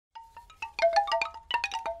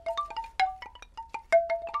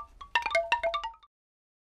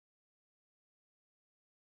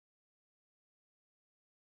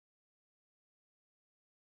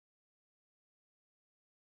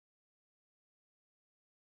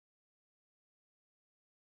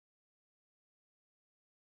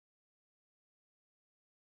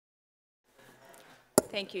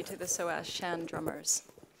Thank you to the SOAS Shan drummers.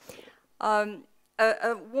 A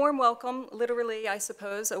warm welcome, literally, I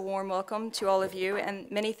suppose, a warm welcome to all of you,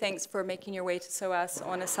 and many thanks for making your way to SOAS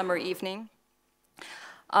on a summer evening.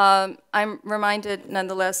 I'm reminded,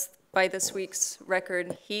 nonetheless, by this week's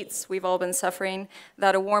record heats we've all been suffering,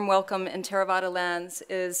 that a warm welcome in Theravāda lands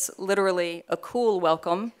is literally a cool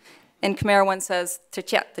welcome. In Khmer, one says,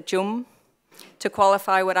 "Tchat the jum," to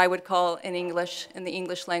qualify what I would call in English, in the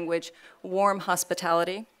English language, warm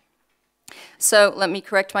hospitality. So let me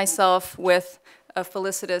correct myself with a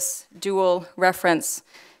felicitous dual reference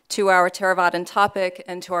to our Theravādan topic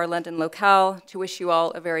and to our London locale to wish you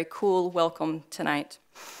all a very cool welcome tonight.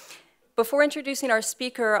 Before introducing our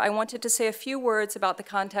speaker, I wanted to say a few words about the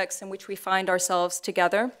context in which we find ourselves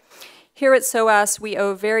together. Here at SOAS, we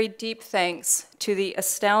owe very deep thanks to the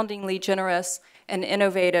astoundingly generous and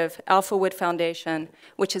innovative Alpha Wood Foundation,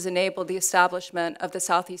 which has enabled the establishment of the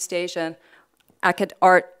Southeast Asian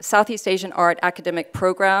Art Academic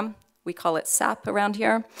Program. We call it SAP around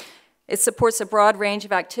here. It supports a broad range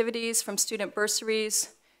of activities from student bursaries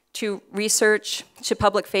to research to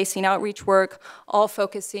public-facing outreach work, all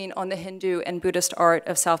focusing on the Hindu and Buddhist art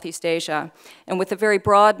of Southeast Asia, and with a very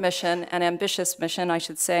broad mission, an ambitious mission, I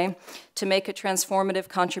should say, to make a transformative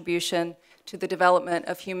contribution to the development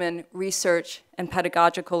of human research and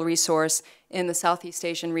pedagogical resource in the Southeast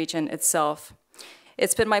Asian region itself.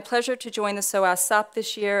 It's been my pleasure to join the SOAS SAP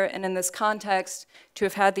this year, and in this context, to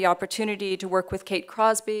have had the opportunity to work with Kate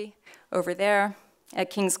Crosby over there at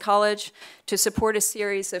King's College to support a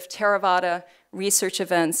series of Theravāda research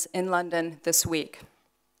events in London this week.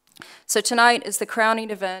 So tonight is the crowning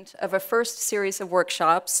event of a first series of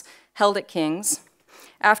workshops held at King's.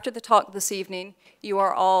 After the talk this evening, you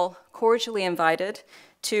are all cordially invited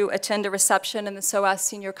to attend a reception in the SOAS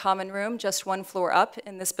Senior Common Room, just one floor up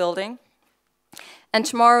in this building. And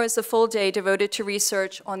tomorrow is a full day devoted to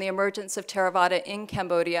research on the emergence of Theravāda in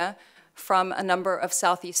Cambodia from a number of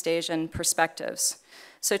Southeast Asian perspectives.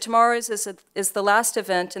 So tomorrow is the last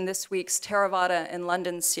event in this week's Theravāda in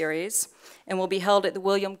London series, and will be held at the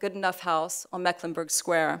William Goodenough House on Mecklenburg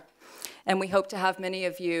Square. And we hope to have many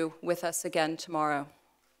of you with us again tomorrow.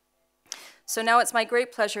 So now it's my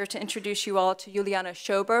great pleasure to introduce you all to Juliane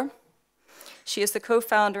Schober. She is the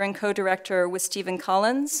co-founder and co-director with Stephen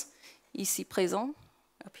Collins, ici présent,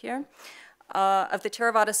 up here, of the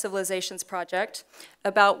Theravāda Civilizations Project,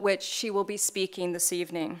 about which she will be speaking this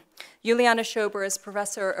evening. Juliane Schober is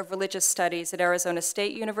professor of religious studies at Arizona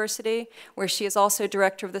State University, where she is also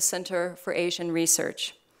director of the Center for Asian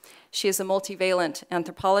Research. She is a multivalent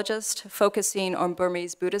anthropologist focusing on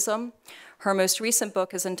Burmese Buddhism. Her most recent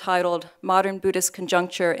book is entitled Modern Buddhist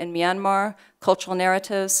Conjuncture in Myanmar, Cultural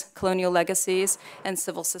Narratives, Colonial Legacies, and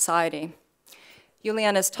Civil Society.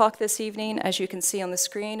 Juliane's talk this evening, as you can see on the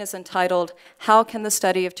screen, is entitled, How Can the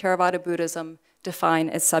Study of Theravāda Buddhism Define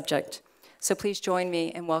its Subject? So please join me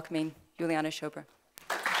in welcoming Juliane Schober.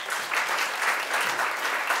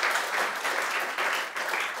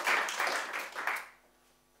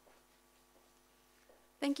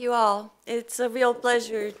 Thank you all. It's a real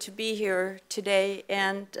pleasure to be here today,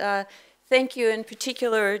 and thank you in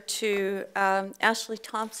particular to Ashley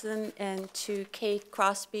Thompson and to Kate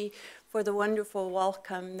Crosby for the wonderful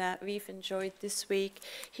welcome that we've enjoyed this week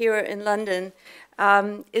here in London.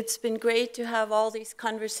 It's been great to have all these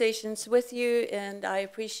conversations with you, and I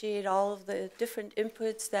appreciate all of the different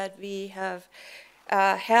inputs that we have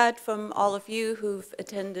had from all of you who've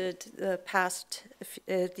attended the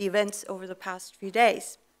events over the past few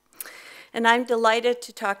days. And I'm delighted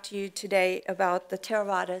to talk to you today about the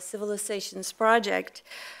Theravāda Civilizations Project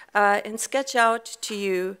and sketch out to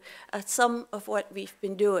you some of what we've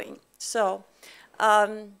been doing. So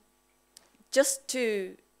just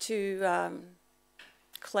to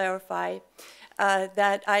clarify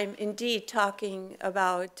that I'm indeed talking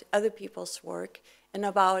about other people's work and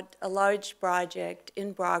about a large project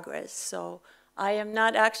in progress. So I am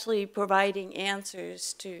not actually providing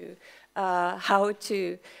answers to how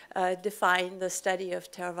to define the study of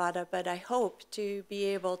Theravāda, but I hope to be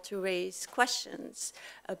able to raise questions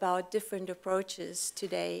about different approaches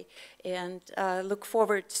today, and look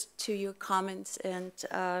forward to your comments and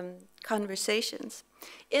conversations.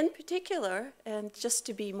 In particular, and just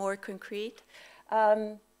to be more concrete,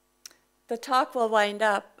 the talk will wind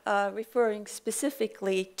up referring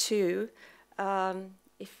specifically to,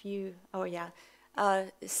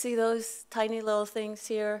 see those tiny little things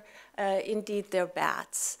here? Indeed, they're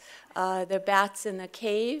bats. They're bats in a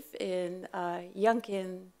cave in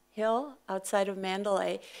Yunkin Hill outside of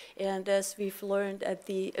Mandalay. And as we've learned at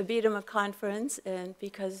the Abhidhamma conference, and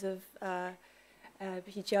because of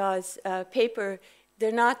Bijaw's paper,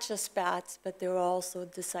 they're not just bats, but they're also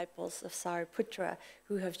disciples of Sariputra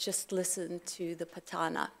who have just listened to the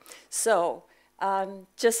Patana. So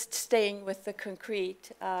just staying with the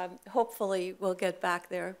concrete, hopefully we'll get back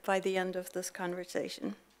there by the end of this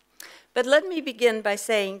conversation. But let me begin by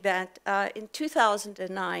saying that in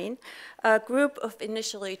 2009, a group of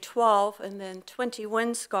initially 12 and then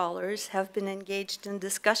 21 scholars have been engaged in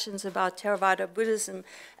discussions about Theravāda Buddhism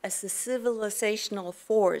as a civilizational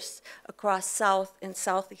force across South and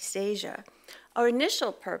Southeast Asia. Our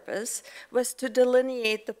initial purpose was to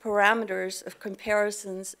delineate the parameters of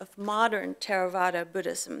comparisons of modern Theravāda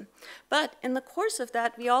Buddhism. But in the course of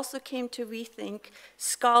that, we also came to rethink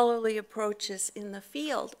scholarly approaches in the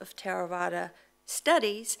field of Theravāda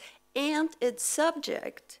studies and its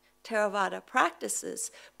subject, Theravāda practices,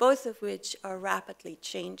 both of which are rapidly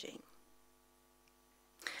changing.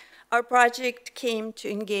 Our project came to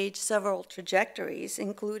engage several trajectories,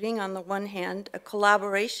 including, on the one hand, a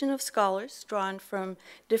collaboration of scholars drawn from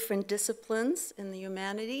different disciplines in the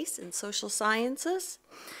humanities and social sciences,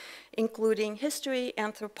 including history,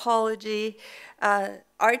 anthropology,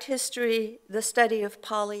 art history, the study of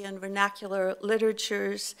Pali and vernacular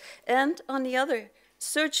literatures, and, on the other,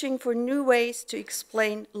 searching for new ways to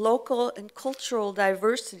explain local and cultural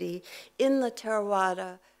diversity in the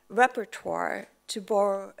Theravāda repertoire, to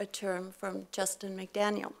borrow a term from Justin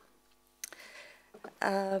McDaniel.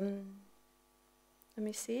 Let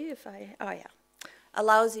me see if oh yeah, a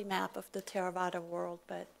lousy map of the Theravāda world,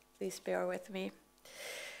 but please bear with me.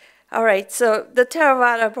 All right, so the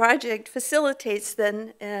Theravāda project facilitates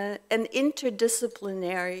then an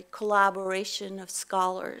interdisciplinary collaboration of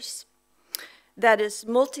scholars that is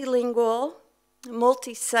multilingual,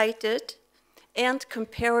 multi-sited, and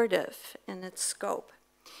comparative in its scope.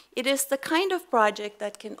 It is the kind of project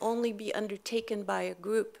that can only be undertaken by a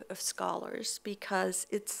group of scholars because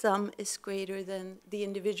its sum is greater than the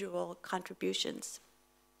individual contributions.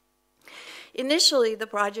 Initially, the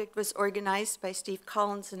project was organized by Steve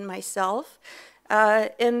Collins and myself,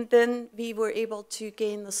 and then we were able to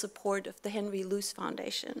gain the support of the Henry Luce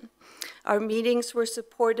Foundation. Our meetings were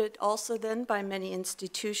supported also then by many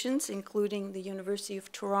institutions, including the University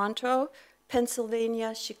of Toronto,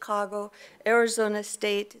 Pennsylvania, Chicago, Arizona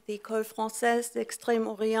State, the École Française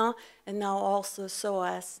d'Extrême-Orient, and now also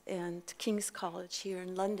SOAS and King's College here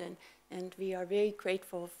in London. And we are very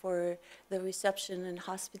grateful for the reception and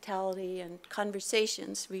hospitality and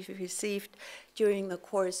conversations we've received during the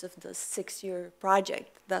course of the 6-year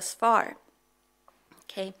project thus far.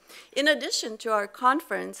 Okay. In addition to our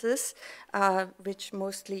conferences, which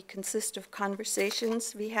mostly consist of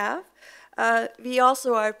conversations we have, we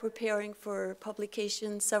also are preparing for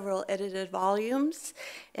publication several edited volumes,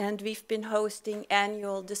 and we've been hosting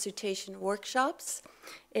annual dissertation workshops.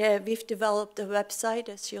 We've developed a website,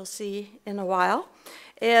 as you'll see in a while,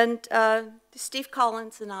 and Steve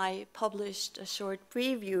Collins and I published a short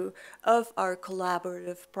preview of our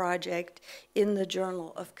collaborative project in the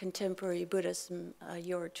Journal of Contemporary Buddhism a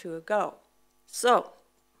year or two ago. So,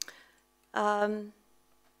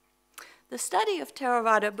 the study of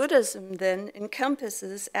Theravāda Buddhism then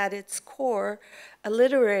encompasses at its core a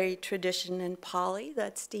literary tradition in Pali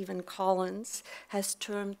that Stephen Collins has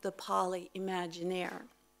termed the Pali Imaginaire.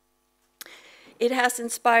 It has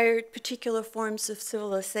inspired particular forms of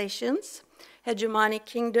civilizations, hegemonic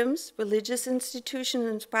kingdoms, religious institutions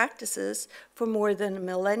and practices for more than a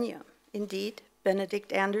millennium. Indeed,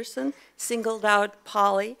 Benedict Anderson singled out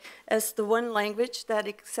Pali as the one language that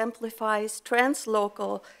exemplifies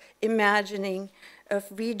translocal imagining of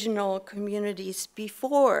regional communities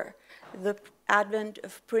before the advent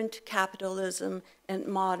of print capitalism and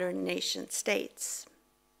modern nation states.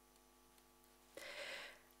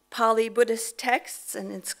 Pali Buddhist texts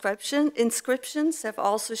and inscriptions have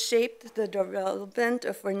also shaped the development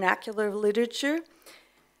of vernacular literature,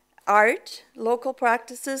 art, local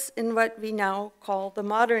practices in what we now call the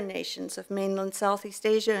modern nations of mainland Southeast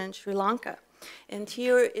Asia and Sri Lanka. And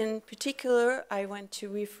here in particular, I want to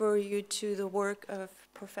refer you to the work of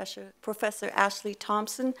Professor Ashley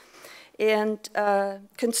Thompson and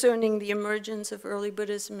concerning the emergence of early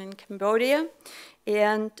Buddhism in Cambodia.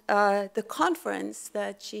 And the conference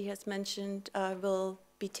that she has mentioned will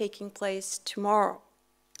be taking place tomorrow.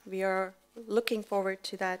 We are looking forward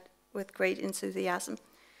to that with great enthusiasm.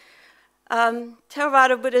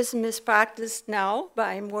 Theravāda Buddhism is practiced now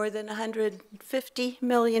by more than 150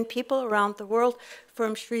 million people around the world,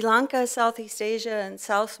 from Sri Lanka, Southeast Asia, and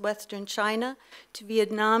southwestern China to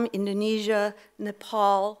Vietnam, Indonesia,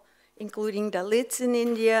 Nepal, including Dalits in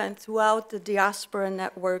India, and throughout the diaspora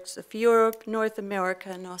networks of Europe, North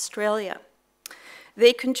America, and Australia.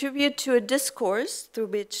 They contribute to a discourse through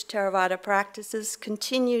which Theravada practices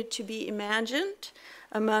continue to be imagined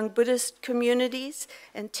among Buddhist communities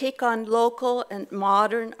and take on local and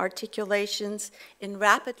modern articulations in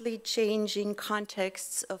rapidly changing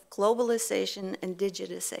contexts of globalization and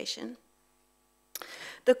digitization.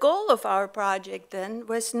 The goal of our project then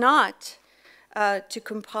was not to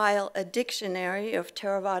compile a dictionary of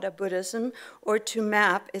Theravada Buddhism or to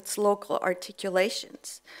map its local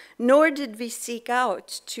articulations, nor did we seek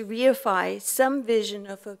out to reify some vision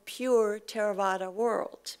of a pure Theravada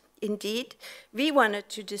world. Indeed, we wanted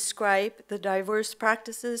to describe the diverse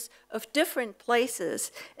practices of different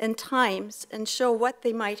places and times and show what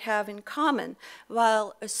they might have in common,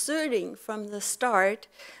 while asserting from the start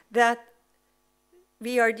that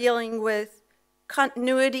we are dealing with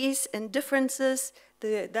continuities and differences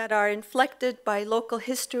that are inflected by local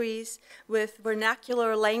histories with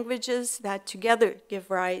vernacular languages that together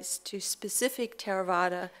give rise to specific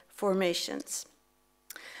Theravada formations.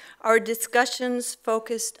 Our discussions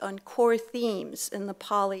focused on core themes in the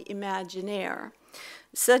Pali Imaginaire,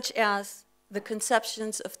 such as the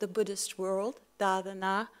conceptions of the Buddhist world,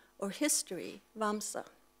 Dādana, or history, Vamsa.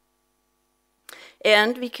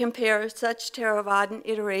 And we compare such Theravadan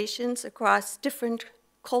iterations across different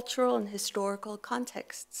cultural and historical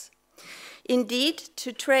contexts. Indeed,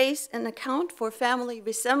 to trace and account for family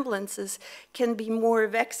resemblances can be more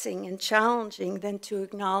vexing and challenging than to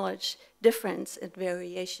acknowledge difference and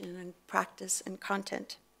variation in practice and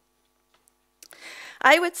content.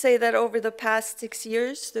 I would say that over the past 6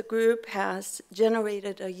 years, the group has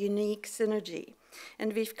generated a unique synergy,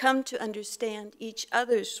 and we've come to understand each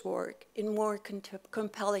other's work in more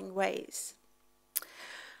compelling ways.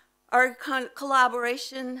 Our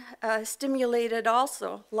collaboration stimulated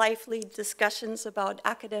also lively discussions about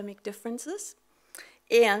academic differences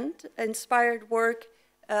and inspired work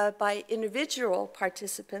by individual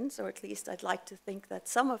participants, or at least I'd like to think that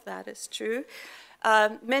some of that is true,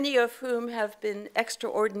 many of whom have been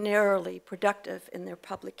extraordinarily productive in their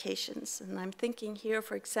publications. And I'm thinking here,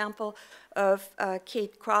 for example, of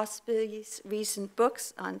Kate Crosby's recent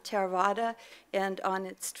books on Theravada and on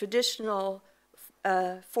its traditional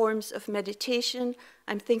forms of meditation.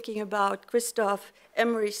 I'm thinking about Christoph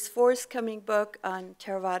Emery's forthcoming book on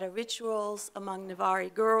Theravada rituals among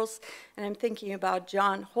Navaari girls, and I'm thinking about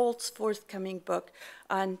John Holt's forthcoming book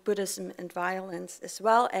on Buddhism and violence, as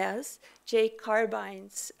well as Jay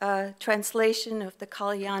Carbine's translation of the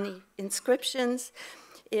Kalyani inscriptions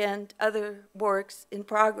and other works in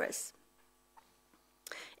progress.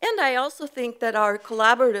 And I also think that our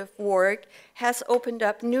collaborative work has opened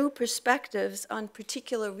up new perspectives on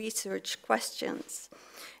particular research questions.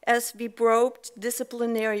 As we probed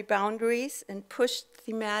disciplinary boundaries and pushed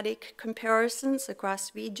thematic comparisons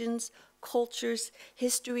across regions, cultures,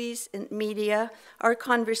 histories, and media, our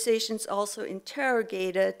conversations also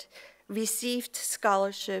interrogated received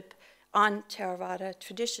scholarship on Theravada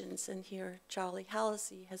traditions. And here, Charlie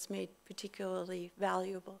Hallisey has made particularly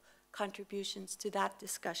valuable contributions to that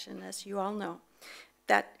discussion, as you all know.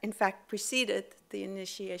 That, in fact, preceded the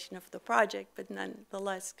initiation of the project, but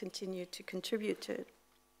nonetheless continued to contribute to it.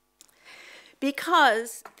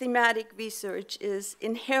 Because thematic research is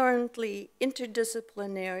inherently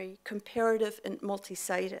interdisciplinary, comparative, and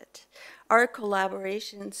multi-sided, our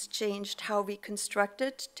collaborations changed how we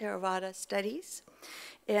constructed Theravada studies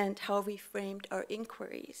and how we framed our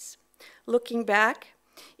inquiries. Looking back,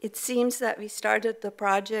 it seems that we started the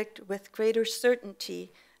project with greater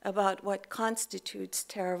certainty about what constitutes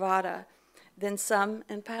Theravada than some,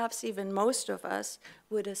 and perhaps even most of us,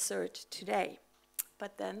 would assert today.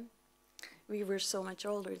 But then, we were so much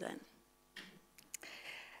older then.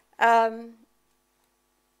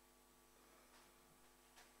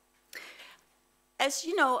 As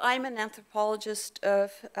you know, I'm an anthropologist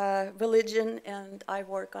of religion, and I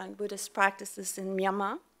work on Buddhist practices in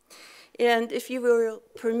Myanmar. And if you will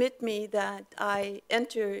permit me that I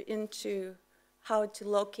enter into how to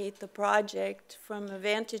locate the project from a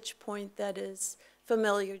vantage point that is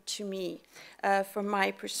familiar to me, from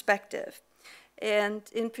my perspective. And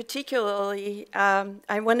in particularly,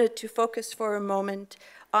 I wanted to focus for a moment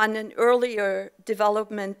on an earlier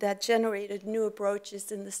development that generated new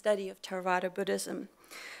approaches in the study of Theravada Buddhism.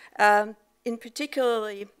 In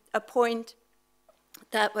particularly, a point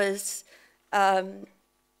that was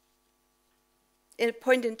a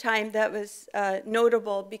point in time that was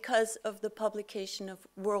notable because of the publication of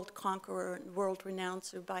World Conqueror and World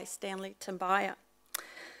Renouncer by Stanley Tambaya.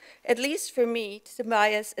 At least for me,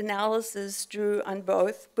 Tambaya's analysis drew on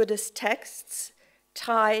both Buddhist texts,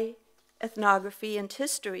 Thai ethnography, and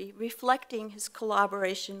history, reflecting his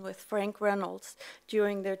collaboration with Frank Reynolds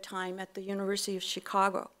during their time at the University of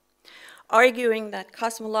Chicago, arguing that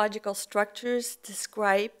cosmological structures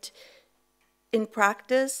described in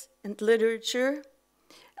practice and literature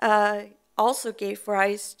also gave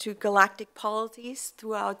rise to galactic polities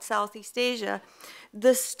throughout Southeast Asia.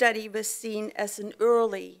 This study was seen as an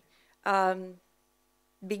early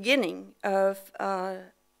beginning of,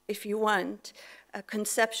 if you want, a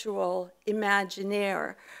conceptual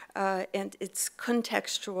imaginaire and its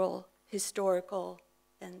contextual historical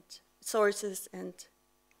and sources in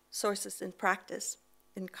practice,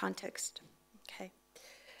 in context. Okay.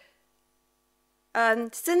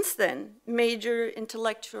 Since then, major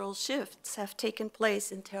intellectual shifts have taken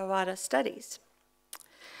place in Theravada studies.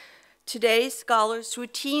 Today, scholars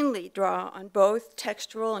routinely draw on both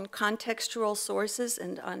textual and contextual sources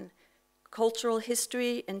and on cultural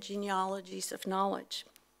history and genealogies of knowledge.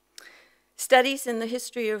 Studies in the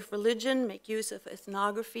history of religion make use of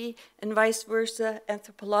ethnography, and vice versa.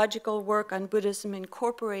 Anthropological work on Buddhism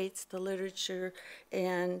incorporates the literature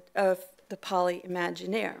and of the Pali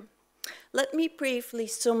Imaginaire. Let me briefly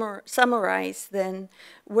summarize then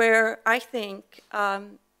where I think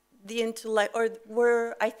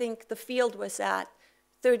where I think the field was at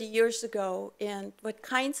 30 years ago, and what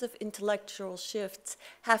kinds of intellectual shifts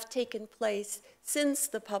have taken place since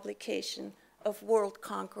the publication of World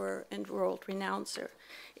Conqueror and World Renouncer.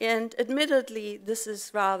 And admittedly, this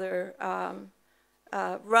is rather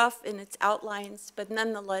rough in its outlines, but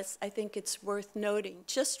nonetheless, I think it's worth noting,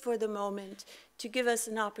 just for the moment, to give us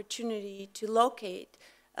an opportunity to locate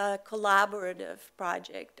a collaborative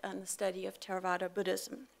project on the study of Theravada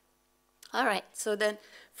Buddhism. All right, so then,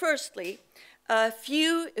 firstly,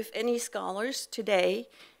 few, if any, scholars today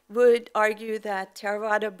would argue that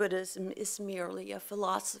Theravada Buddhism is merely a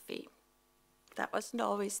philosophy. That wasn't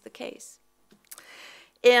always the case.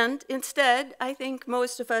 And instead, I think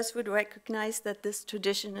most of us would recognize that this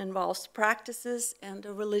tradition involves practices and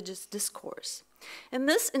a religious discourse. And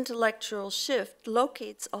this intellectual shift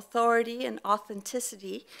locates authority and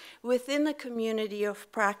authenticity within a community of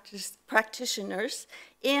practitioners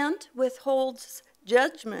and withholds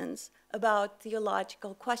judgments about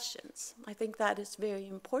theological questions. I think that is very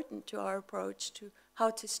important to our approach to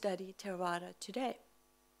how to study Theravada today.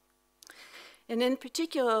 And in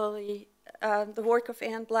particularly, the work of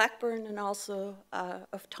Anne Blackburn and also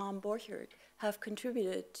of Tom Borchert have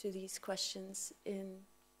contributed to these questions in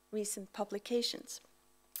recent publications.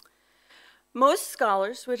 Most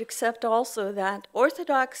scholars would accept also that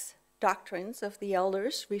orthodox doctrines of the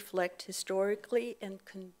elders reflect historically and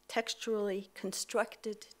contextually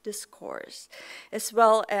constructed discourse, as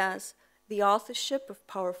well as the authorship of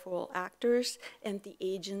powerful actors and the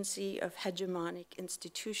agency of hegemonic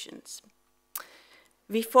institutions.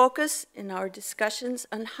 We focus in our discussions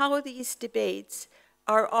on how these debates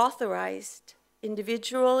are authorized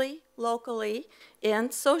individually, locally,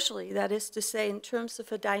 and socially, that is to say, in terms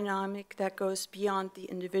of a dynamic that goes beyond the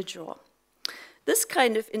individual. This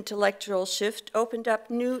kind of intellectual shift opened up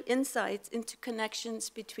new insights into connections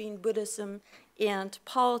between Buddhism and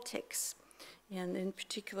politics. And in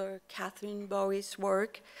particular, Catherine Bowie's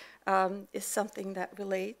work is something that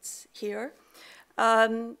relates here.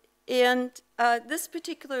 This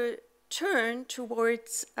particular turn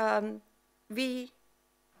towards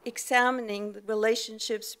re-examining the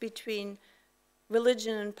relationships between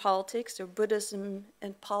religion and politics, or Buddhism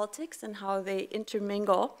and politics, and how they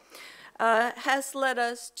intermingle, has led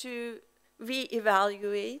us to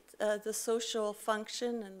re-evaluate the social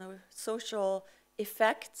function and the social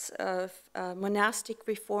effects of monastic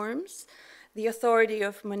reforms, the authority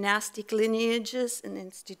of monastic lineages and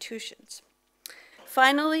institutions.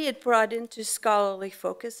 Finally, it brought into scholarly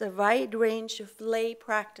focus a wide range of lay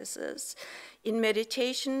practices in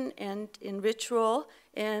meditation and in ritual,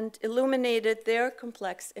 and illuminated their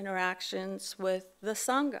complex interactions with the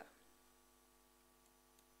Sangha.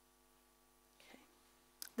 Okay.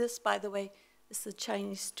 This, by the way, is the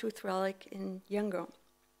Chinese tooth relic in Yangon.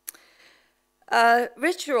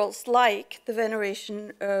 Rituals like the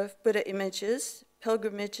veneration of Buddha images,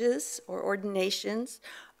 pilgrimages, or ordinations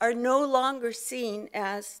are no longer seen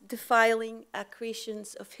as defiling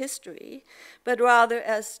accretions of history, but rather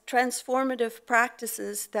as transformative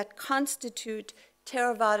practices that constitute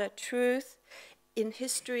Theravada truth in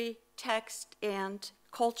history, text, and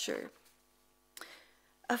culture.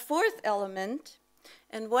 A fourth element,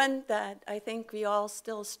 and one that I think we all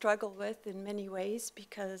still struggle with in many ways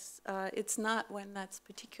because it's not one that's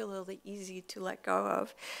particularly easy to let go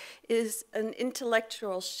of, is an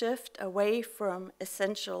intellectual shift away from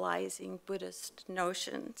essentializing Buddhist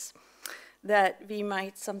notions. that we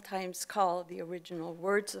might sometimes call the original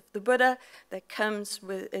words of the Buddha, that comes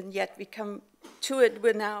with, and yet we come to it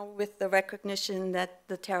now with the recognition that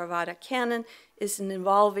the Theravāda canon is an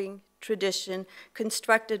evolving tradition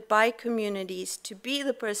constructed by communities to be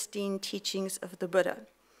the pristine teachings of the Buddha.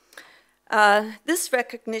 This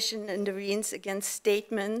recognition intervenes against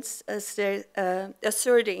statements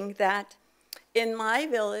asserting that in my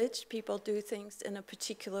village, people do things in a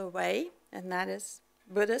particular way, and that is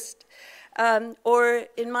Buddhist, or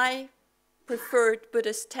in my preferred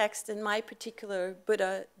Buddhist text, in my particular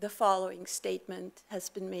Buddha, the following statement has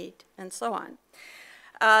been made, and so on.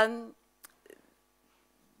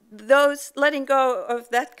 Those letting go of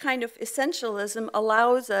that kind of essentialism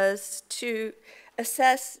allows us to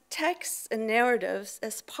assess texts and narratives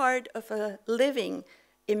as part of a living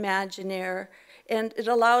imaginaire, and it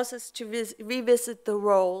allows us to revisit the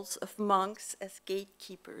roles of monks as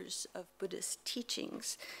gatekeepers of Buddhist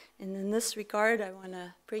teachings. And in this regard, I want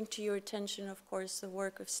to bring to your attention, of course, the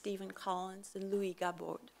work of Stephen Collins and Louis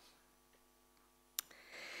Gabord.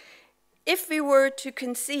 If we were to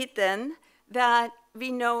concede then that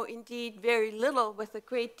we know indeed very little with a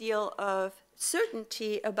great deal of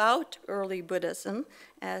certainty about early Buddhism,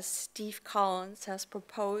 as Steve Collins has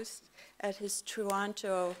proposed at his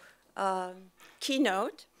Toronto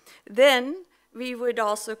keynote, then we would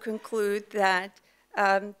also conclude that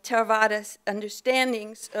Theravada's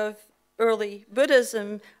understandings of early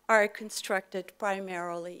Buddhism are constructed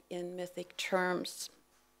primarily in mythic terms.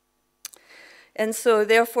 And so,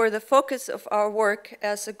 therefore, the focus of our work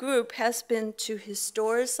as a group has been to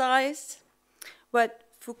historicize what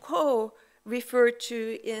Foucault referred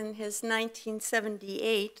to in his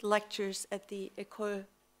 1978 lectures at the École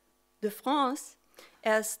de France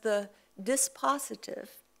as the dispositive,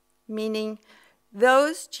 meaning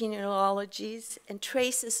those genealogies and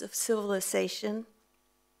traces of civilization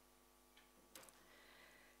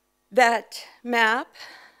that map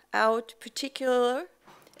out particular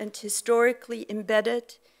and historically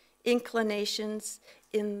embedded inclinations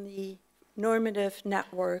in the normative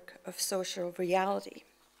network of social reality.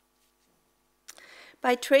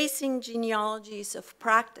 By tracing genealogies of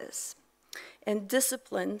practice and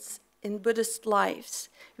disciplines in Buddhist lives,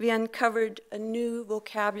 we uncovered a new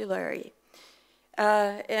vocabulary,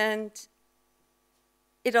 and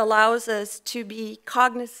it allows us to be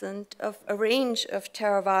cognizant of a range of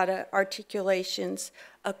Theravada articulations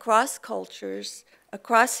across cultures,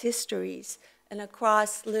 across histories, and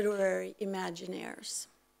across literary imaginaires.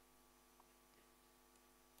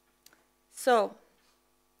 So,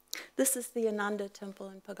 this is the Ananda Temple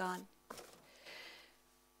in Pagan.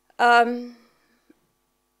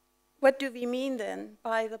 What do we mean then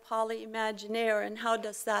by the Pali Imaginaire, and how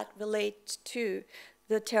does that relate to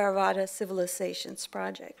the Theravada Civilizations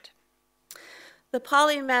Project? The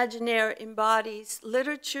Pali Imaginaire embodies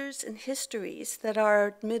literatures and histories that are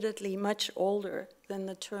admittedly much older than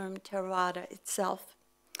the term Theravada itself.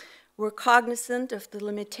 We're cognizant of the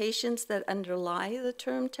limitations that underlie the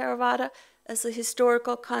term Theravada as a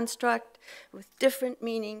historical construct with different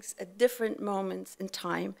meanings at different moments in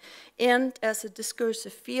time, and as a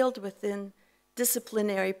discursive field within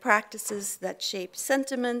disciplinary practices that shape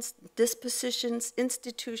sentiments, dispositions,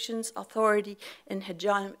 institutions, authority, and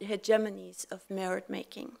hegemonies of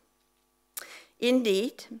merit-making.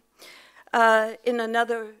 Indeed, in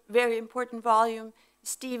another very important volume,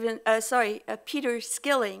 Peter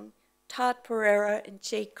Skilling, Todd Pereira, and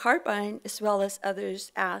Jake Carbine, as well as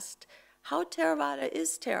others, asked how Theravada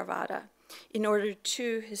is Theravada in order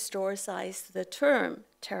to historicize the term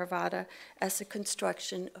Theravada as a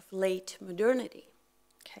construction of late modernity.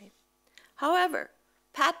 Okay. However,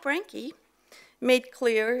 Pat Branke made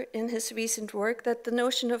clear in his recent work that the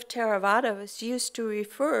notion of Theravada was used to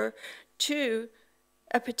refer to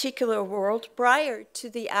a particular world prior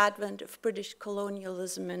to the advent of British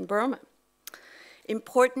colonialism in Burma.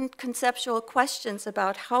 Important conceptual questions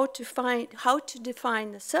about how to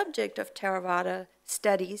define the subject of Theravada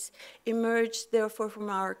studies emerged, therefore, from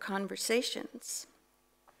our conversations.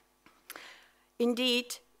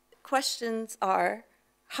 Indeed, questions are,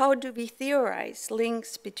 how do we theorize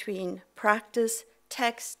links between practice,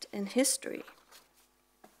 text, and history?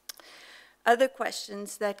 Other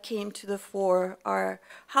questions that came to the fore are,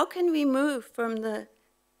 how can we move from the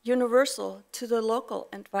universal to the local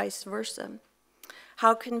and vice versa?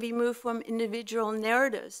 How can we move from individual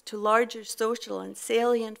narratives to larger social and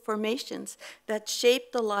salient formations that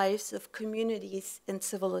shape the lives of communities and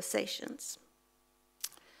civilizations?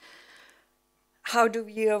 How do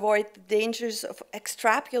we avoid the dangers of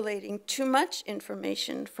extrapolating too much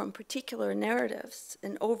information from particular narratives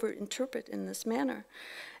and overinterpret in this manner?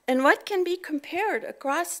 And what can be compared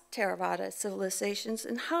across Theravada civilizations,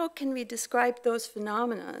 and how can we describe those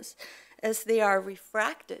phenomena as they are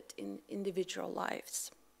refracted in individual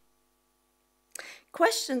lives?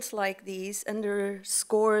 Questions like these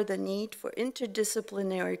underscore the need for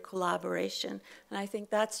interdisciplinary collaboration, and I think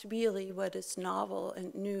that's really what is novel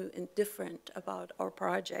and new and different about our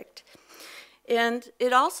project. And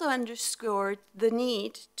it also underscored the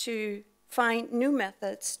need to find new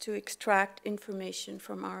methods to extract information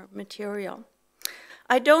from our material.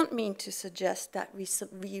 I don't mean to suggest that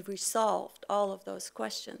we resolved all of those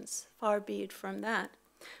questions, far be it from that,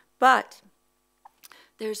 but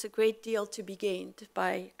there's a great deal to be gained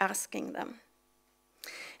by asking them.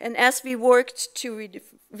 And as we worked to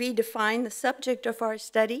redefine the subject of our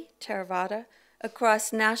study, Theravada,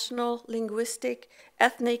 across national, linguistic,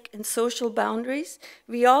 ethnic, and social boundaries,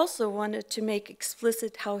 we also wanted to make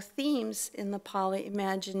explicit how themes in the Pali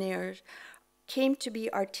Imaginaire came to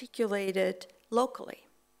be articulated locally.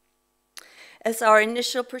 As our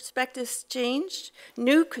initial perspectives changed,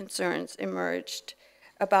 new concerns emerged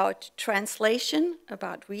about translation,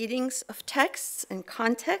 about readings of texts and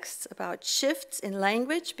contexts, about shifts in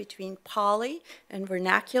language between Pali and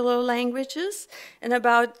vernacular languages, and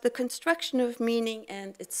about the construction of meaning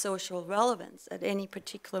and its social relevance at any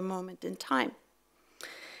particular moment in time.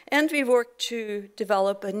 And we worked to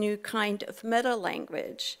develop a new kind of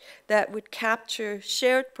meta-language that would capture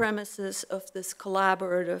shared premises of this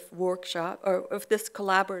collaborative workshop, or of this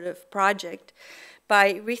collaborative project,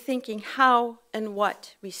 by rethinking how and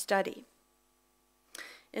what we study.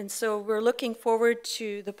 And so we're looking forward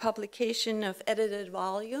to the publication of edited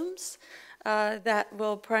volumes that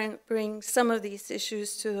will bring some of these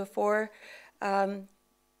issues to the fore.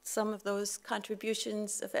 Some of those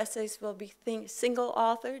contributions of essays will be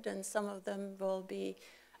single-authored, and some of them will be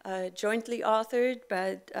jointly authored,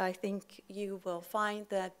 but I think you will find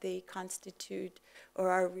that they constitute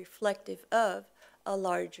or are reflective of a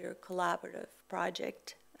larger collaborative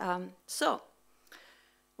project. So,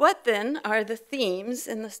 what then are the themes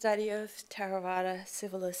in the study of Theravada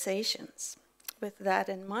civilizations? With that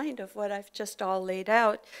in mind of what I've just all laid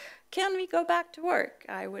out, can we go back to work?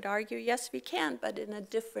 I would argue, yes, we can, but in a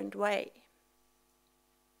different way.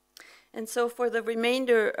 And so for the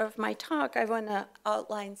remainder of my talk, I want to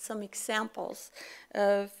outline some examples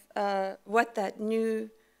of what that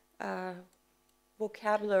new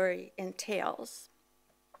vocabulary entails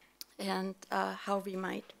and how we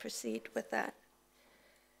might proceed with that.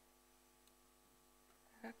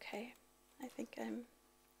 Okay, I think I'm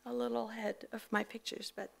a little ahead of my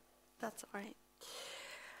pictures, but that's all right.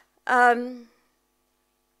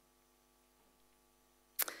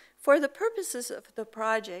 For the purposes of the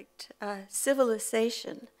project,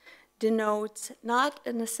 civilization denotes not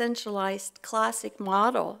an essentialized classic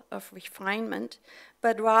model of refinement,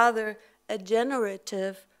 but rather a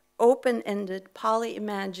generative, open-ended Pali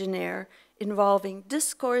Imaginaire involving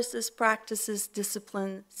discourses, practices,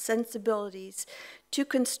 disciplines, sensibilities to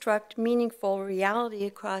construct meaningful reality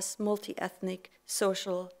across multi-ethnic,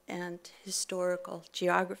 social, and historical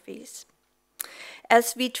geographies.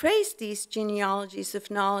 As we trace these genealogies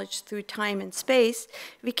of knowledge through time and space,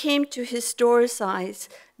 we came to historicize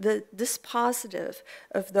the dispositive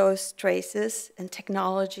of those traces and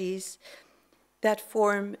technologies that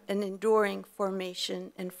form an enduring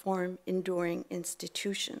formation and form enduring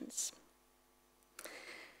institutions.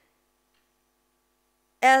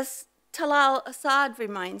 As Talal Asad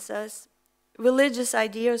reminds us, religious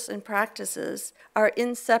ideas and practices are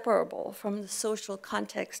inseparable from the social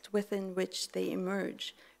context within which they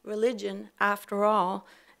emerge. Religion, after all,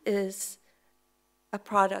 is a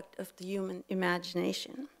product of the human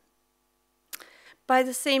imagination. By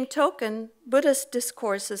the same token, Buddhist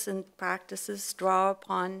discourses and practices draw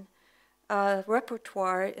upon a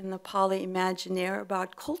repertoire in the Pali Imaginaire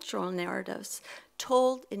about cultural narratives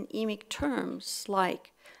told in emic terms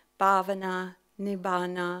like bhavana,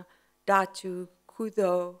 nibbana, dhatu,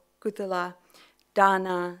 kudo, kutala,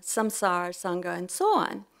 dana, samsara, sangha, and so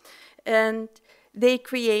on. And they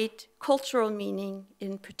create cultural meaning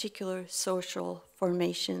in particular social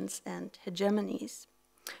formations and hegemonies.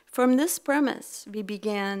 From this premise, we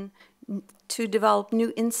began to develop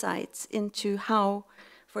new insights into how,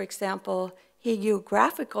 for example,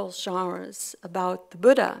 hagiographical genres about the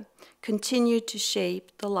Buddha continue to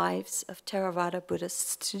shape the lives of Theravada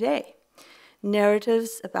Buddhists today.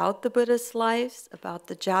 Narratives about the Buddhist lives, about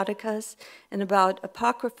the Jatakas, and about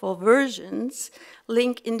apocryphal versions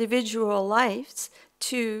link individual lives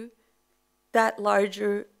to that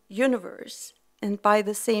larger universe. And by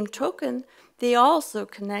the same token, they also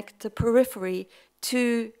connect the periphery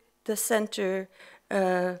to the center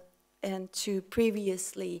and to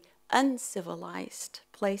previously uncivilized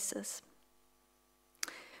places.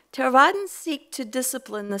 Theravadins seek to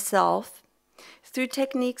discipline the self through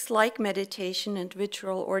techniques like meditation and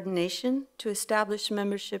ritual ordination to establish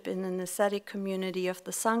membership in an ascetic community of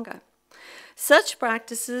the Sangha. Such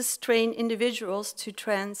practices train individuals to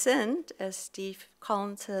transcend, as Steve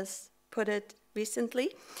Collins has put it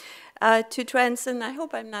recently, to transcend, I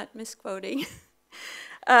hope I'm not misquoting,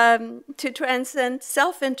 to transcend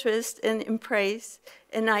self-interest and embrace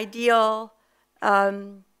an ideal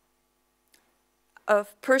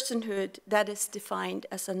of personhood that is defined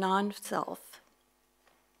as a non-self.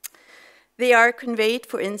 They are conveyed,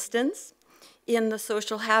 for instance, in the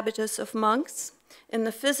social habitus of monks, in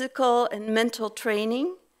the physical and mental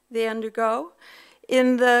training they undergo,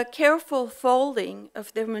 in the careful folding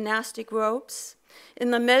of their monastic robes,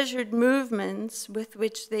 in the measured movements with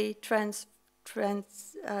which they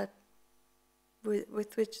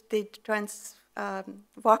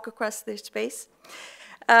walk across their space,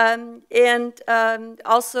 and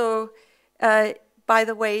also by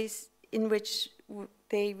the ways in which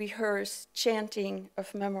they rehearse chanting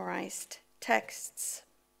of memorized texts.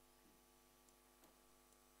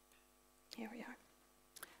 Here we are.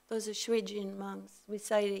 Those are Shuijin monks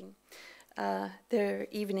reciting their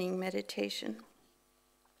evening meditation.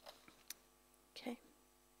 Okay.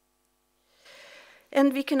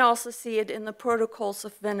 And we can also see it in the protocols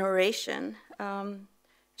of veneration,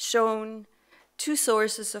 shown two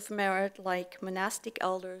sources of merit like monastic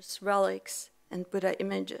elders, relics, and Buddha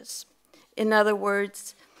images. In other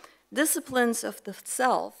words, disciplines of the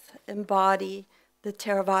self embody the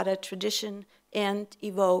Theravada tradition and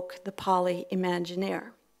evoke the Pali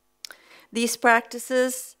imaginaire. These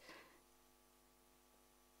practices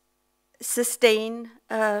sustain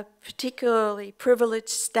a particularly privileged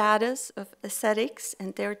status of ascetics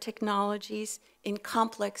and their technologies in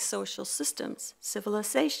complex social systems,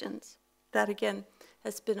 civilizations. That, again,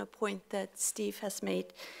 has been a point that Steve has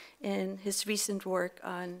made in his recent work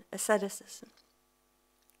on asceticism.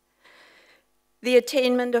 The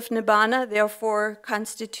attainment of Nibbana, therefore,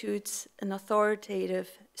 constitutes an authoritative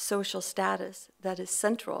social status that is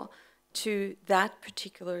central to that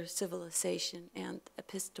particular civilization and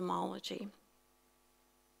epistemology.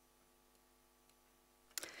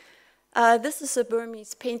 This is a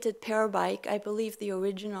Burmese painted parabike. I believe the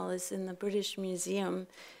original is in the British Museum,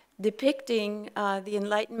 depicting the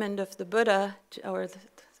enlightenment of the Buddha, or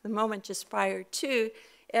the moment just prior to,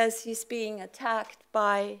 as he's being attacked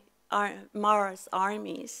by Mara's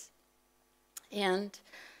armies. And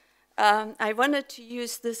I wanted to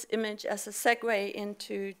use this image as a segue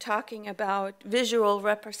into talking about visual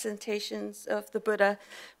representations of the Buddha,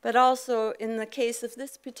 but also in the case of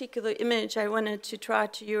this particular image, I wanted to draw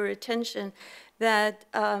to your attention that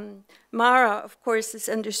Mara, of course, is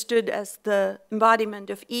understood as the embodiment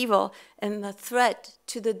of evil and the threat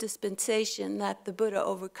to the dispensation that the Buddha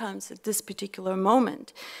overcomes at this particular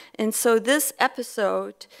moment. And so this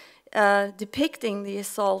episode depicting the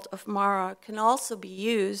assault of Mara can also be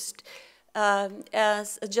used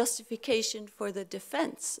as a justification for the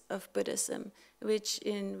defense of Buddhism, which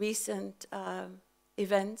in recent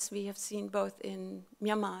events we have seen both in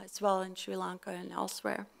Myanmar as well in Sri Lanka and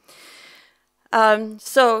elsewhere.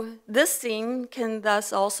 So this scene can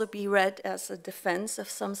thus also be read as a defense of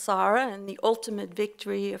samsara and the ultimate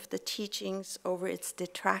victory of the teachings over its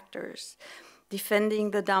detractors.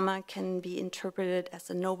 Defending the Dhamma can be interpreted as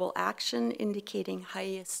a noble action indicating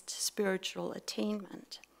highest spiritual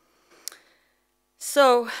attainment.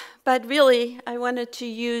 So, but really, I wanted to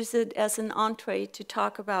use it as an entree to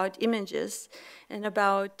talk about images and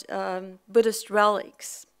about Buddhist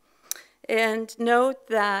relics. And note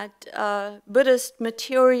that Buddhist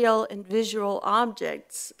material and visual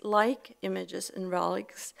objects, like images and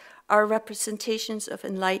relics, are representations of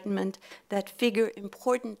enlightenment that figure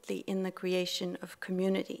importantly in the creation of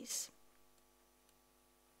communities.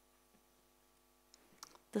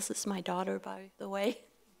 This is my daughter, by the way.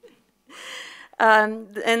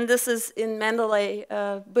 And this is in Mandalay,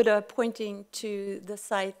 Buddha pointing to the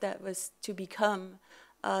site that was to become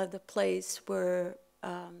the place where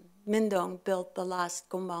Mindong built the last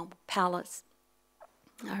Gombang palace.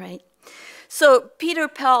 All right. So Peter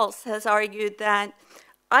Pels has argued that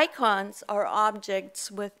icons are objects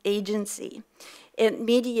with agency and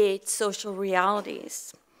mediate social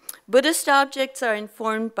realities. Buddhist objects are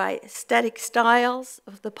informed by aesthetic styles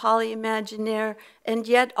of the Pali imaginaire and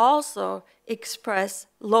yet also express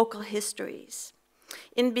local histories.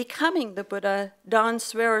 In Becoming the Buddha, Don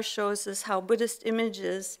Swearer shows us how Buddhist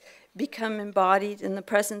images become embodied in the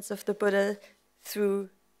presence of the Buddha through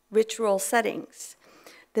ritual settings.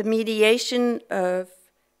 The mediation of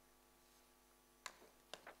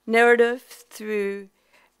narrative through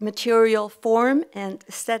material form and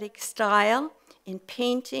aesthetic style in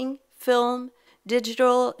painting, film,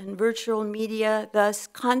 digital and virtual media thus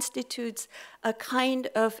constitutes a kind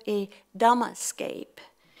of a Dhammascape.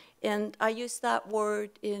 And I use that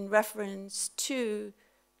word in reference to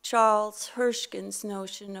Charles Hirschkin's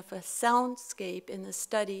notion of a soundscape in the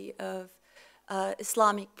study of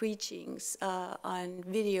Islamic preachings on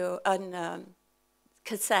video, on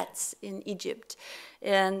cassettes in Egypt.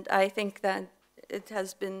 And I think that it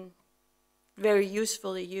has been very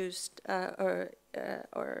usefully used or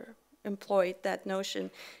employed, that notion,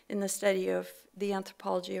 in the study of the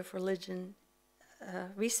anthropology of religion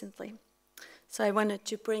recently. So I wanted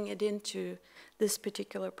to bring it into this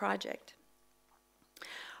particular project.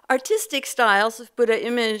 Artistic styles of Buddha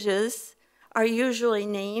images are usually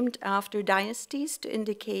named after dynasties to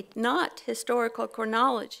indicate not historical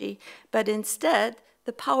chronology, but instead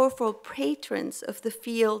the powerful patrons of the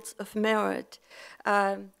fields of merit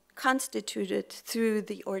constituted through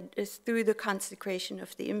the consecration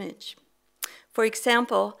of the image. For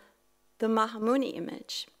example, the Mahamuni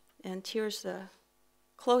image, and here's a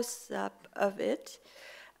close-up of it.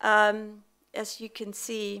 As you can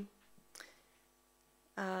see,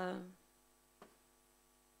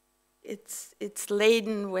 it's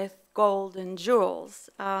laden with gold and jewels,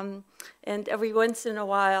 and every once in a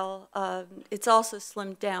while it's also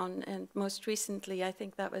slimmed down, and most recently I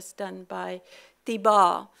think that was done by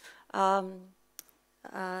Thibault,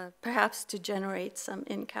 perhaps to generate some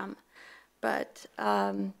income. But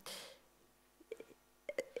in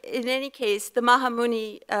any case, the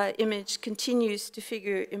Mahamuni image continues to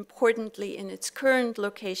figure importantly in its current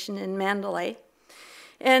location in Mandalay.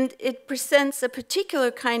 And it presents a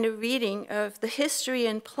particular kind of reading of the history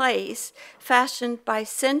and place fashioned by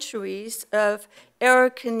centuries of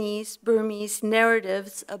Arakanese Burmese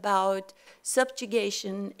narratives about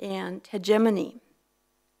subjugation and hegemony.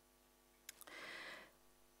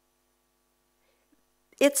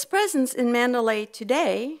 Its presence in Mandalay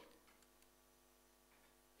today,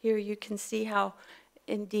 here you can see how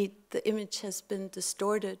indeed the image has been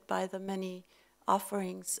distorted by the many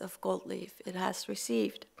offerings of gold leaf it has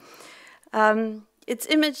received.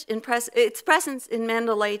 Its presence in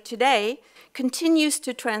Mandalay today continues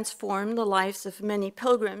to transform the lives of many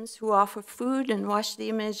pilgrims who offer food and wash the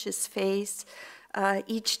image's face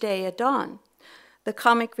each day at dawn. The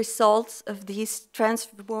comic results of these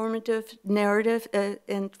transformative narrative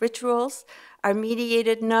and rituals are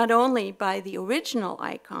mediated not only by the original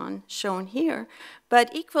icon shown here,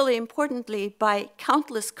 but equally importantly by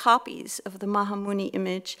countless copies of the Mahamuni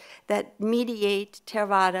image that mediate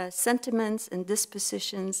Theravada sentiments and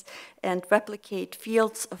dispositions and replicate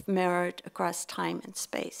fields of merit across time and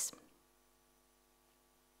space.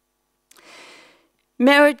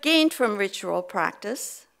 Merit gained from ritual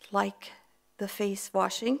practice, like the face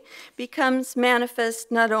washing, becomes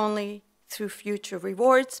manifest not only through future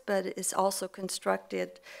rewards, but also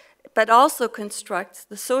constructs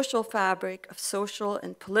the social fabric of social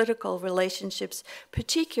and political relationships,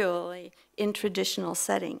 particularly in traditional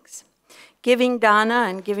settings. Giving dana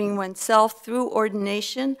and giving oneself through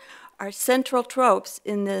ordination are central tropes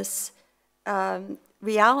in this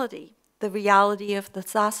reality, the reality of the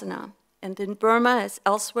sasana. And in Burma, as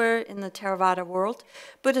elsewhere in the Theravada world,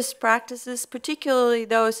 Buddhist practices, particularly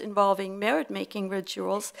those involving merit-making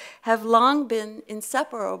rituals, have long been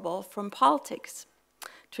inseparable from politics.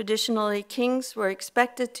 Traditionally, kings were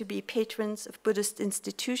expected to be patrons of Buddhist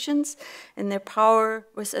institutions, and their power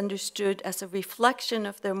was understood as a reflection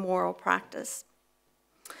of their moral practice.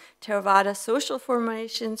 Theravada social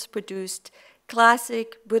formations produced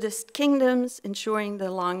classic Buddhist kingdoms, ensuring the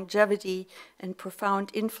longevity and profound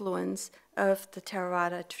influence of the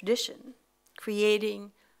Theravada tradition,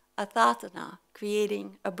 creating a Thatana,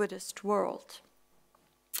 creating a Buddhist world.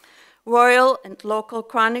 Royal and local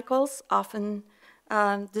chronicles often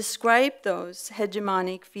describe those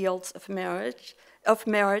hegemonic fields of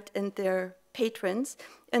merit and their patrons,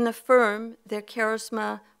 and affirm their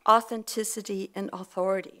charisma, authenticity, and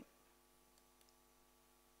authority.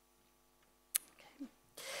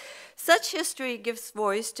 Such history gives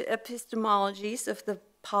voice to epistemologies of the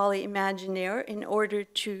Pali Imaginaire in order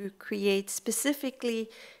to create specifically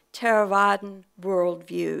Theravadan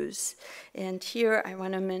worldviews. And here I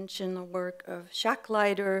want to mention the work of Jacques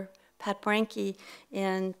Leider, Pat Branke,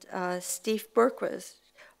 and Steve Berquist,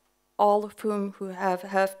 all of whom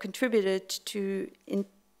have contributed to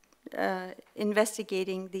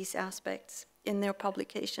investigating these aspects in their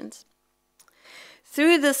publications.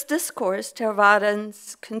 Through this discourse,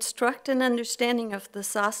 Theravadins construct an understanding of the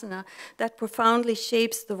sasana that profoundly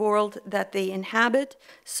shapes the world that they inhabit,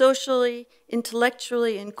 socially,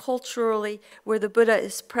 intellectually, and culturally, where the Buddha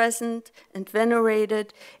is present and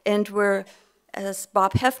venerated, and where, as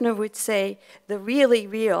Bob Hefner would say, the really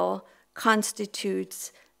real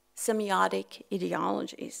constitutes semiotic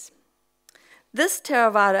ideologies. This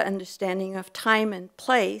Theravada understanding of time and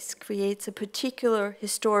place creates a particular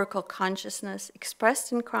historical consciousness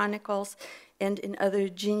expressed in chronicles and in other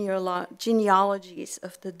genealogies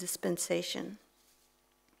of the dispensation.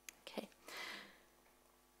 Okay.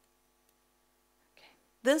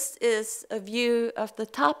 This is a view of the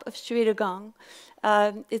top of Shwedagon.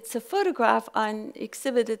 It's a photograph on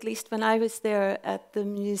exhibit, at least when I was there, at the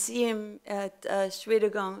museum at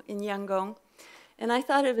Shwedagon in Yangon. And I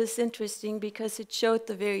thought it was interesting because it showed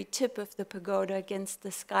the very tip of the pagoda against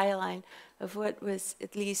the skyline of what was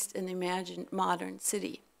at least an imagined modern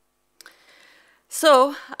city.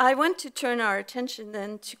 So I want to turn our attention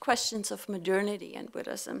then to questions of modernity in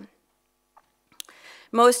Buddhism.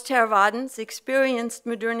 Most Theravadins experienced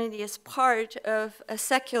modernity as part of a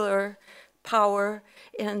secular power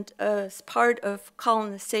and as part of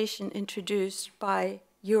colonization introduced by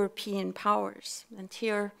European powers. And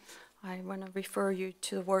here I want to refer you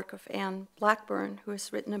to the work of Anne Blackburn, who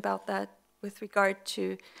has written about that with regard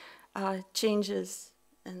to changes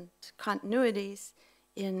and continuities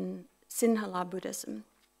in Sinhala Buddhism.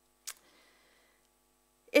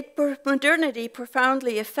 Modernity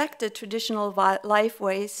profoundly affected traditional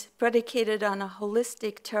lifeways predicated on a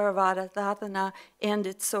holistic Theravada sadhana and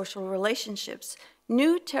its social relationships.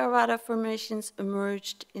 New Theravada formations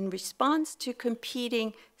emerged in response to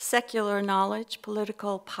competing secular knowledge,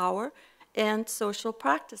 political power, and social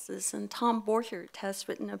practices. And Tom Borchert has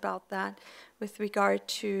written about that with regard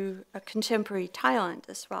to contemporary Thailand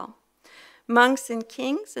as well. Monks and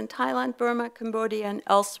kings in Thailand, Burma, Cambodia, and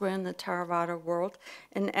elsewhere in the Theravada world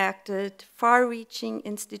enacted far-reaching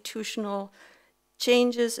institutional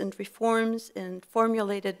changes and reforms and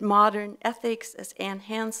formulated modern ethics, as Anne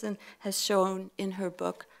Hansen has shown in her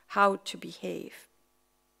book, How to Behave.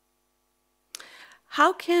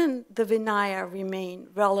 How can the Vinaya remain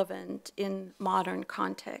relevant in modern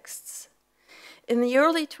contexts? In the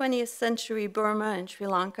early 20th century Burma and Sri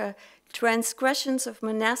Lanka, transgressions of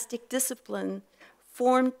monastic discipline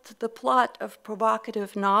formed the plot of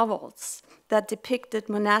provocative novels that depicted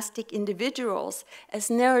monastic individuals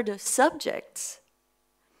as narrative subjects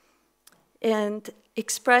and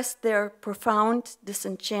expressed their profound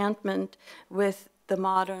disenchantment with the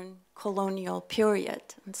modern colonial period.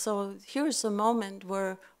 And so here's a moment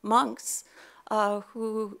where monks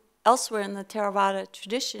who elsewhere in the Theravada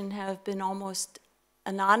tradition have been almost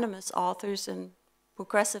anonymous authors and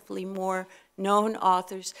progressively more known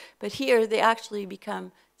authors, but here they actually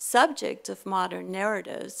become subjects of modern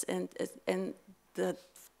narratives, and the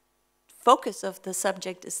focus of the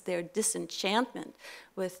subject is their disenchantment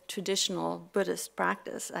with traditional Buddhist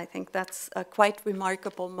practice. I think that's a quite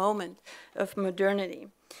remarkable moment of modernity.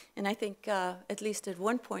 And I think at least at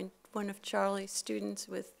one point, one of Charlie's students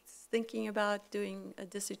was thinking about doing a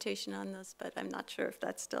dissertation on this, but I'm not sure if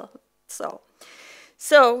that's still so.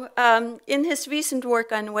 So in his recent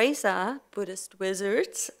work on Weza, Buddhist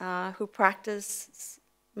wizards who practice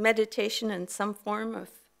meditation in some form of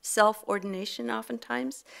self-ordination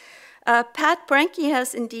oftentimes, Pat Branke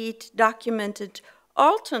has indeed documented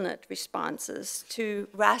alternate responses to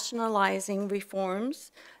rationalizing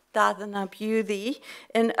reforms, Dadana Bhyuthi,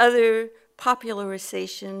 and other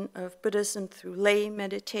popularization of Buddhism through lay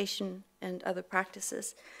meditation and other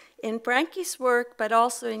practices. In Branke's work, but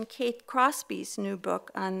also in Kate Crosby's new book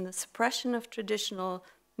on the suppression of traditional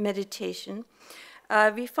meditation,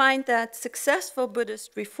 we find that successful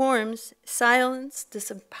Buddhist reforms silence,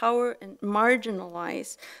 disempower, and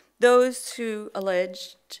marginalize those who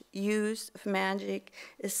alleged use of magic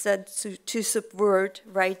is said to subvert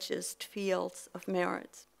righteous fields of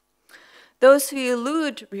merit. Those who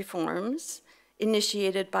elude reforms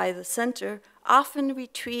initiated by the center often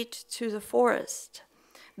retreat to the forest.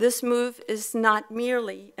 This move is not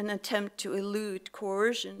merely an attempt to elude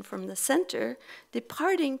coercion from the center.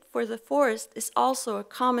 Departing for the forest is also a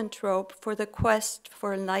common trope for the quest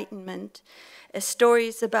for enlightenment, as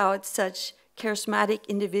stories about such charismatic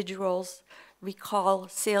individuals recall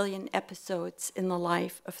salient episodes in the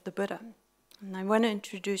life of the Buddha. And I want to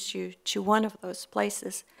introduce you to one of those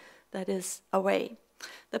places, that is away.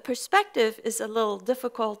 The perspective is a little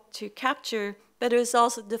difficult to capture, but it is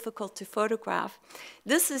also difficult to photograph.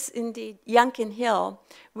 This is indeed Yankin Hill,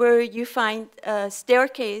 where you find a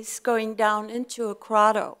staircase going down into a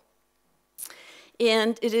grotto.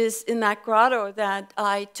 And it is in that grotto that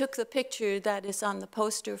I took the picture that is on the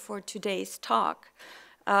poster for today's talk.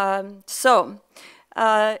 Yunkin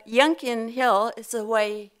Hill is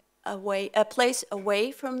a place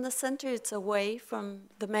away from the center. It's away from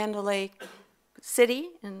the Mandalay city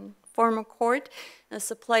and former court.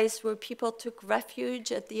 It's a place where people took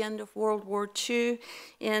refuge at the end of World War II,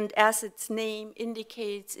 and as its name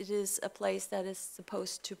indicates, it is a place that is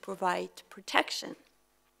supposed to provide protection.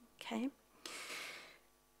 Okay.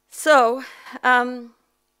 So,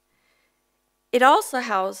 it also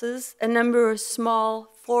houses a number of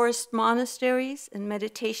small forest monasteries and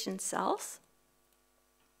meditation cells.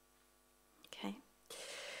 Okay.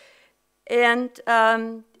 And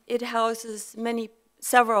it houses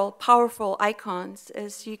several powerful icons,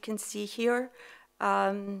 as you can see here.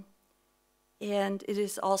 And it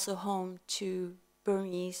is also home to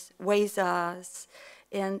Burmese wezas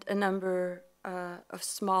and a number of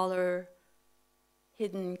smaller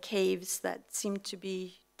hidden caves that seem to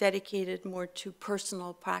be dedicated more to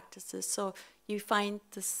personal practices. So you find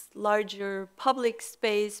this larger public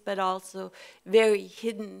space, but also very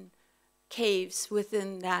hidden caves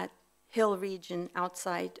within that hill region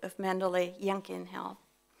outside of Mandalay, Yunkin Hill.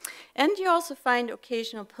 And you also find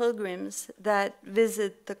occasional pilgrims that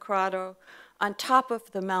visit the grotto on top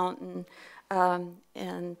of the mountain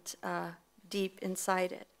and deep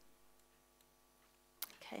inside it.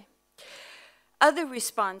 Okay. Other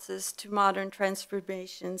responses to modern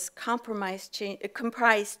transformations comprise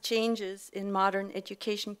changes in modern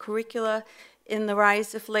education curricula, in the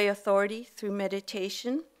rise of lay authority through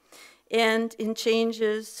meditation, and in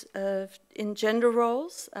changes in gender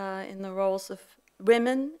roles, in the roles of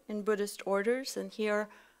women in Buddhist orders. And here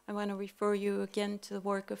I want to refer you again to the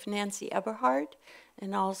work of Nancy Eberhard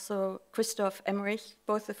and also Christoph Emmerich,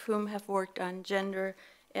 both of whom have worked on gender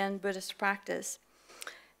and Buddhist practice.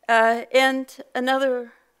 And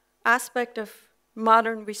another aspect of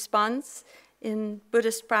modern response in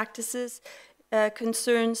Buddhist practices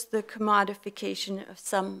concerns the commodification of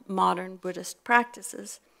some modern Buddhist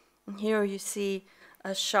practices. And here you see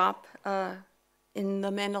a shop in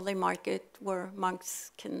the Mandalay market where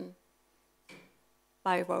monks can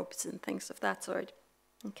buy robes and things of that sort.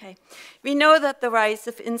 Okay. We know that the rise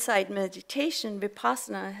of insight meditation,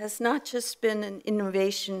 Vipassana, has not just been an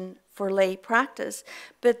innovation for lay practice,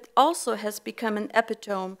 but also has become an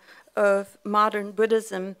epitome of modern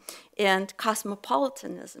Buddhism and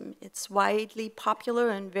cosmopolitanism. Its widely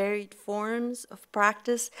popular and varied forms of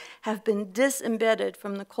practice have been disembedded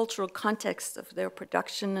from the cultural context of their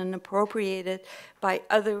production and appropriated by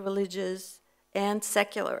other religious and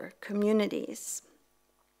secular communities.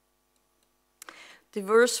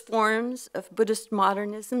 Diverse forms of Buddhist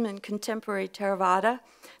modernism and contemporary Theravada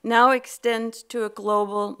now extend to a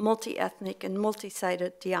global, multi-ethnic and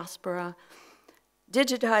multi-sided diaspora.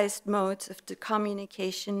 Digitized modes of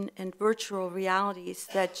communication and virtual realities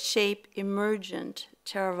that shape emergent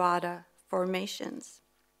Theravada formations.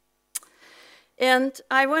 And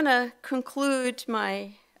I want to conclude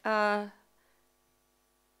my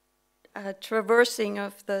traversing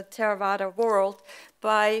of the Theravada world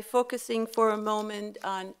by focusing for a moment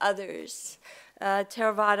on others,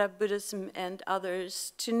 Theravada Buddhism and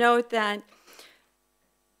others, to note that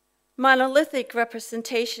monolithic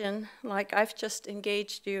representation, like I've just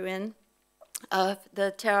engaged you in, of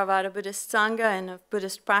the Theravada Buddhist Sangha and of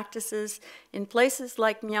Buddhist practices in places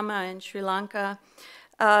like Myanmar and Sri Lanka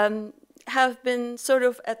have been sort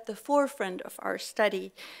of at the forefront of our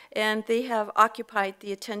study, and they have occupied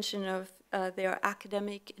the attention of their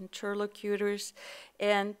academic interlocutors,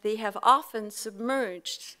 and they have often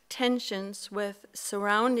submerged tensions with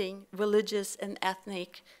surrounding religious and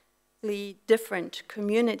ethnically different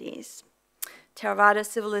communities. Theravada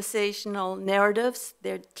civilizational narratives,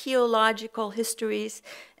 their theological histories,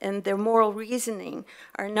 and their moral reasoning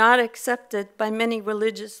are not accepted by many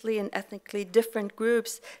religiously and ethnically different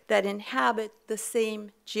groups that inhabit the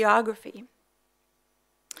same geography.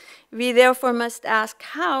 We therefore must ask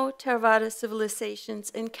how Theravada civilizations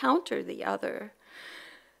encounter the other,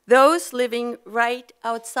 those living right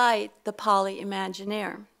outside the Pali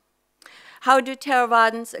imaginaire. How do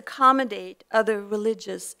Theravadins accommodate other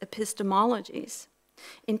religious epistemologies?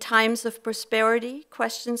 In times of prosperity,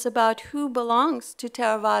 questions about who belongs to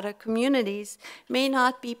Theravada communities may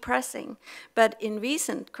not be pressing, but in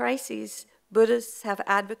recent crises, Buddhists have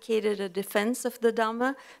advocated a defense of the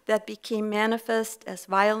Dhamma that became manifest as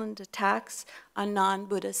violent attacks on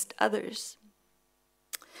non-Buddhist others.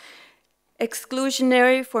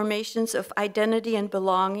 Exclusionary formations of identity and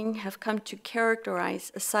belonging have come to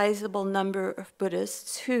characterize a sizable number of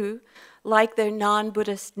Buddhists who, like their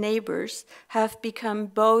non-Buddhist neighbors, have become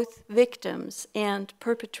both victims and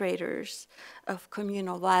perpetrators of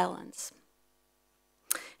communal violence.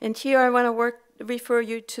 And here I want to refer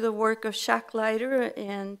you to the work of Shackleiter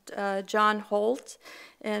and John Holt,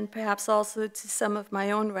 and perhaps also to some of my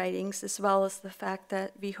own writings, as well as the fact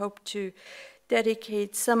that we hope to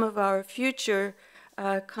dedicate some of our future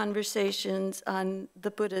conversations on the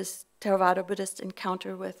Theravāda Buddhist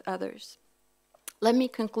encounter with others. Let me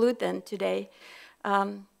conclude then today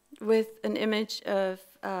with an image of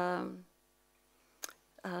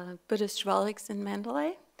Buddhist relics in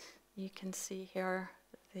Mandalay. You can see here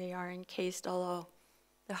they are encased, although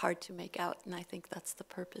they're hard to make out, and I think that's the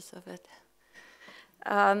purpose of it.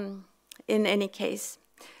 In any case,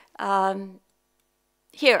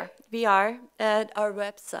 here we are at our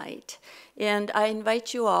website, and I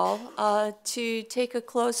invite you all to take a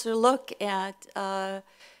closer look at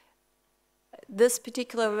this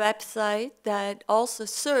particular website that also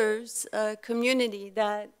serves a community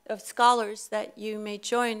of scholars that you may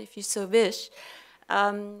join if you so wish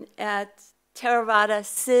at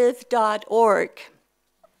theravadasiv.org.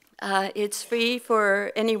 It's free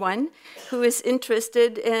for anyone who is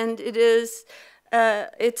interested, and it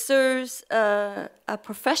serves a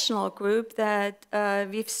professional group that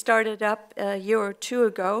we've started up a year or two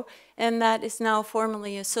ago, and that is now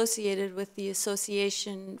formally associated with the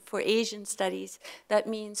Association for Asian Studies. That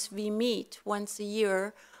means we meet once a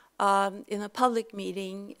year in a public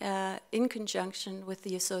meeting in conjunction with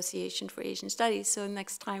the Association for Asian Studies. So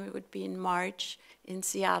next time it would be in March in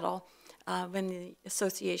Seattle when the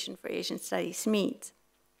Association for Asian Studies meets.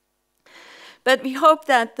 But we hope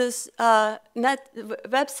that this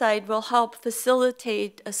website will help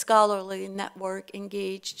facilitate a scholarly network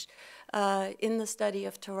engaged in the study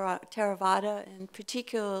of Theravada, and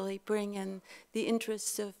particularly bring in the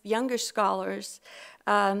interests of younger scholars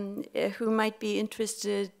who might be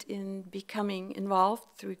interested in becoming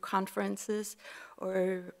involved through conferences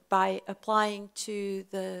or by applying to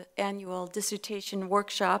the annual dissertation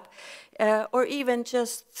workshop, or even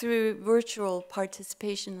just through virtual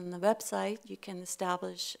participation on the website. You can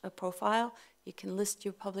establish a profile, you can list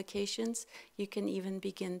your publications, you can even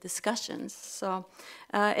begin discussions. So,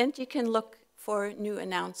 and you can look for new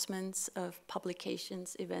announcements of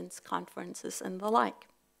publications, events, conferences, and the like.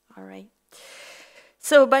 All right.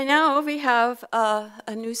 So by now we have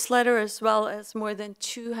a newsletter as well as more than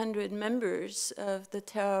 200 members of the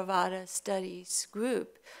Theravada Studies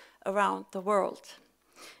group around the world.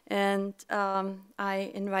 And I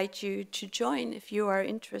invite you to join if you are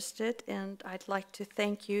interested, and I'd like to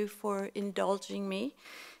thank you for indulging me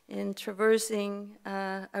in traversing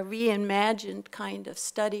a reimagined kind of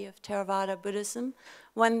study of Theravada Buddhism,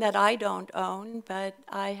 one that I don't own, but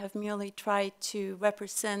I have merely tried to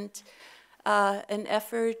represent an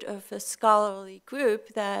effort of a scholarly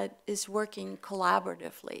group that is working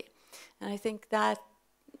collaboratively. And I think that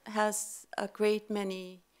has a great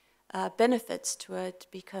many benefits to it,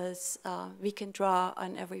 because we can draw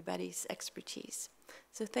on everybody's expertise.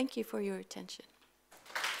 So thank you for your attention.